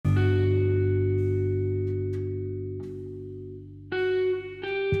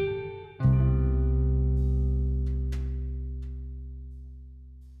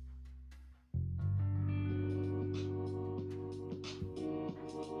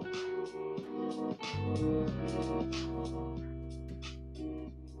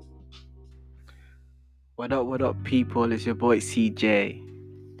What up, people? It's your boy CJ.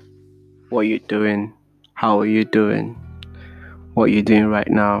 What you doing? How are you doing? What you doing right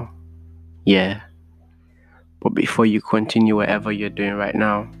now? Yeah. But before you continue whatever you're doing right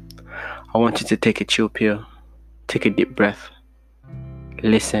now, I want you to take a chill pill. Take a deep breath.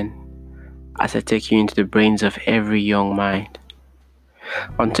 Listen as I take you into the brains of every young mind.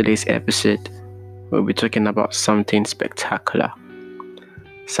 On today's episode, we'll be talking about something spectacular.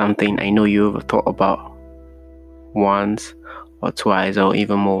 Something I know you ever thought about once or twice or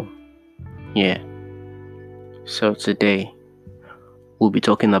even more. Yeah. So today, we'll be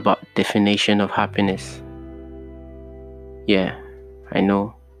talking about definition of happiness. Yeah, I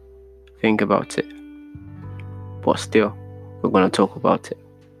know. Think about it. But still, we're going to talk about it.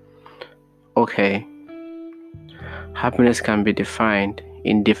 Okay. Happiness can be defined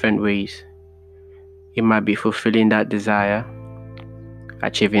in different ways. It might be fulfilling that desire,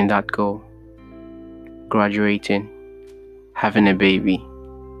 achieving that goal, graduating, having a baby,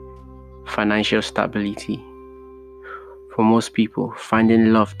 financial stability. For most people,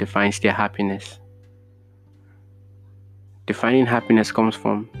 finding love defines their happiness. Defining happiness comes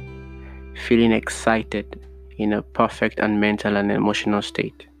from feeling excited in a perfect and mental and emotional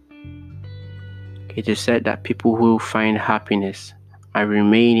state. It is said that people who find happiness and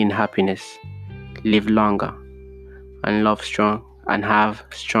remain in happiness live longer and love strong and have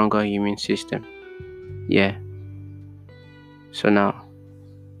stronger immune system. Yeah. So now,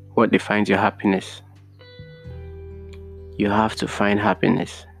 what defines your happiness? You have to find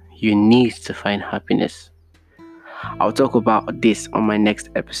happiness. You need to find happiness. I'll talk about this on my next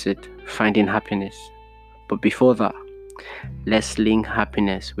episode, Finding Happiness. But before that, let's link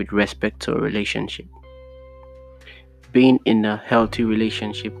happiness with respect to a relationship. Being in a healthy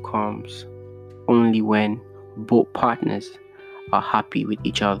relationship comes only when both partners are happy with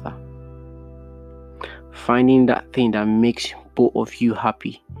each other. Finding that thing that makes both of you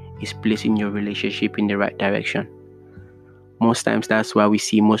happy is placing your relationship in the right direction. Most times that's why we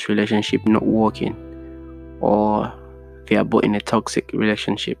see most relationships not working, or they are both in a toxic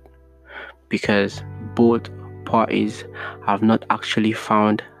relationship, because both parties have not actually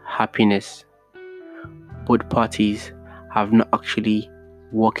found happiness. Both parties have not actually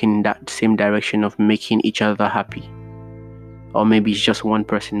walked in that same direction of making each other happy. Or maybe it's just one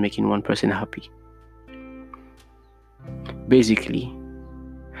person making one person happy. Basically,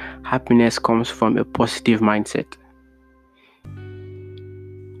 happiness comes from a positive mindset.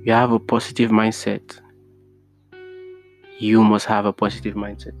 You have a positive mindset. You must have a positive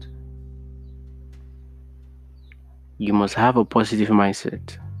mindset. You must have a positive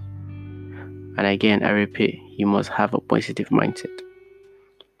mindset. And again, I repeat, you must have a positive mindset.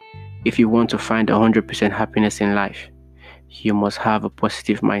 If you want to find 100% happiness in life, you must have a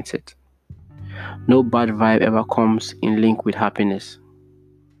positive mindset. No bad vibe ever comes in link with happiness.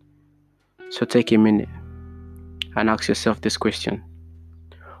 So take a minute and ask yourself this question.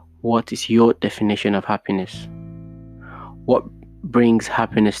 What is your definition of happiness? What brings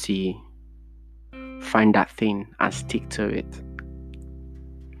happiness to you? Find that thing and stick to it.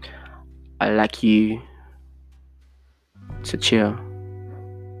 I'd like you to chill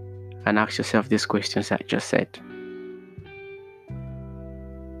and ask yourself these questions I just said.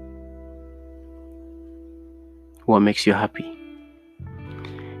 What makes you happy?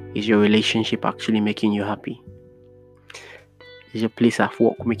 Is your relationship actually making you happy? Is your place of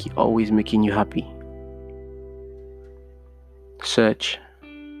work always making you happy? Search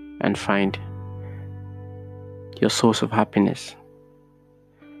and find your source of happiness.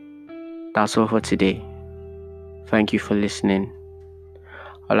 That's all for today. Thank you for listening.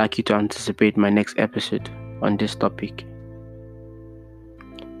 I'd like you to anticipate my next episode on this topic.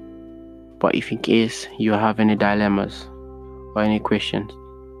 But if in case you have any dilemmas or any questions,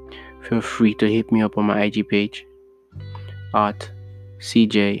 feel free to hit me up on my IG page at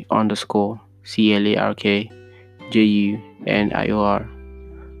CJ_CLARKJUNIOR.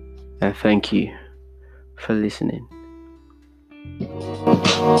 And thank you for listening.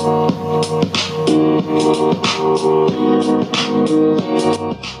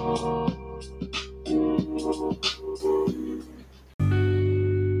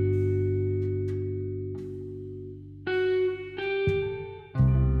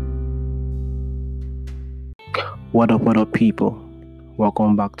 What up, people?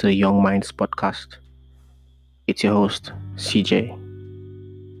 Welcome back to the Young Minds podcast. It's your host, CJ.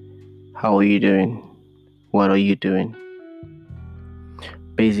 How are you doing? What are you doing?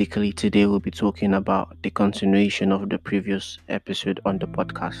 Basically, today we'll be talking about the continuation of the previous episode on the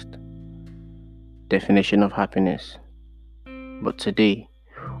podcast, definition of happiness. But today,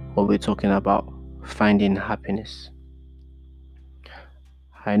 we'll be talking about finding happiness.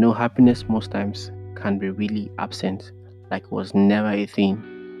 I know happiness most times can be really absent, like it was never a thing,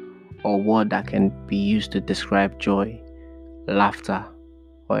 or word that can be used to describe joy, laughter,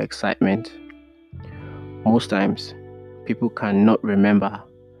 or excitement. Most times, people cannot remember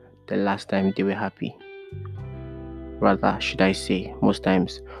the last time they were happy. Rather, should I say, most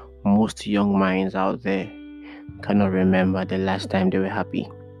times, most young minds out there cannot remember the last time they were happy.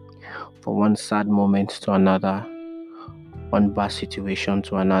 From one sad moment to another, one bad situation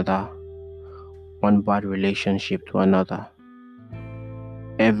to another, one bad relationship to another.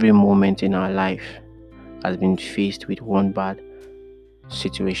 Every moment in our life has been faced with one bad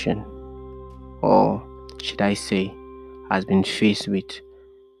situation, or should I say, has been faced with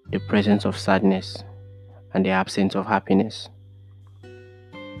the presence of sadness and the absence of happiness.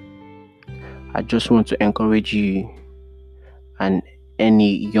 I just want to encourage you and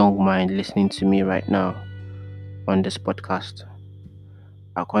any young mind listening to me right now on this podcast.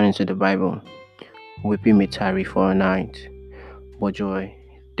 According to the Bible, weeping may tarry for a night, but joy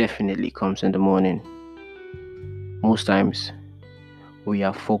definitely comes in the morning. Most times, we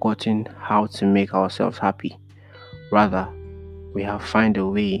have forgotten how to make ourselves happy. Rather, we have found a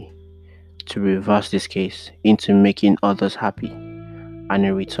way to reverse this case into making others happy. And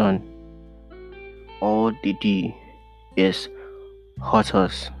in return, all they do is hurt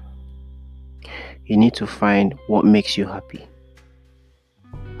us. You need to find what makes you happy.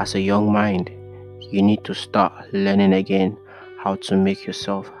 As a young mind, you need to start learning again how to make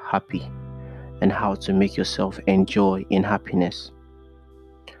yourself happy and how to make yourself enjoy in happiness.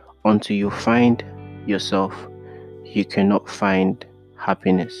 Until you find yourself, you cannot find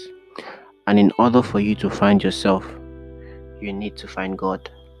happiness. And in order for you to find yourself, you need to find God.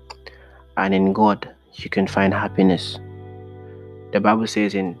 And in God, you can find happiness. The Bible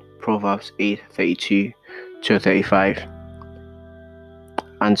says in Proverbs 8:32 to 35,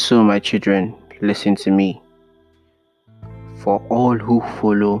 "And so, my children, listen to me. For all who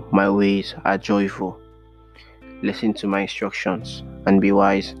follow my ways are joyful. Listen to my instructions and be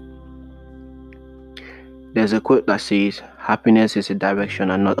wise." There's a quote that says, "Happiness is a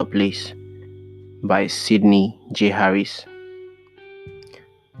direction and not a place," by Sidney J. Harris.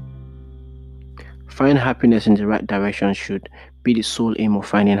 Find happiness in the right direction should be the sole aim of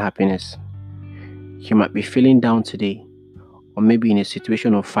finding happiness. You might be feeling down today, or maybe in a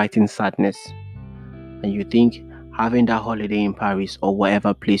situation of fighting sadness, and you think having that holiday in Paris or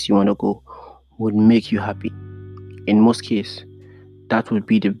whatever place you want to go would make you happy. In most cases, that would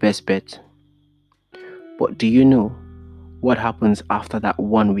be the best bet. But do you know what happens after that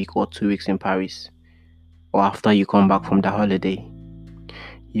 1 week or 2 weeks in Paris, or after you come back from the holiday?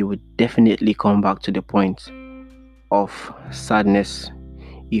 You would definitely come back to the point of sadness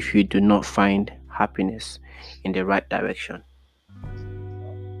if you do not find happiness in the right direction.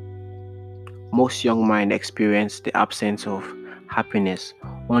 Most young minds experience the absence of happiness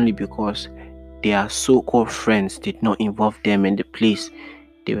only because their so-called friends did not involve them in the place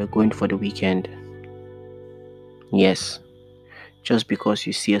they were going for the weekend. Yes, just because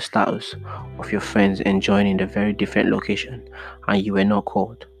you see a status of your friends enjoying in a very different location and you were not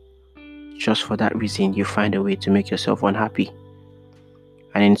called, just for that reason you find a way to make yourself unhappy.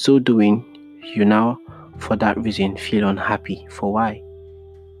 And in so doing, you now, for that reason, feel unhappy. For why?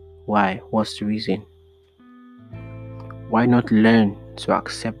 Why? What's the reason? Why not learn to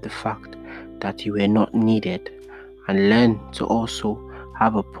accept the fact that you were not needed and learn to also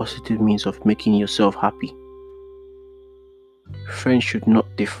have a positive means of making yourself happy? Friends should not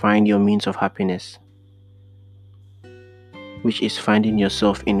define your means of happiness, which is finding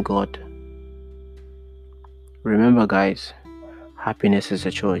yourself in God. Remember, guys, happiness is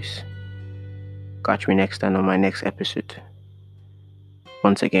a choice. Catch me next time on my next episode.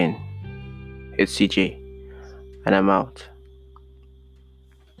 Once again, it's CJ, and I'm out.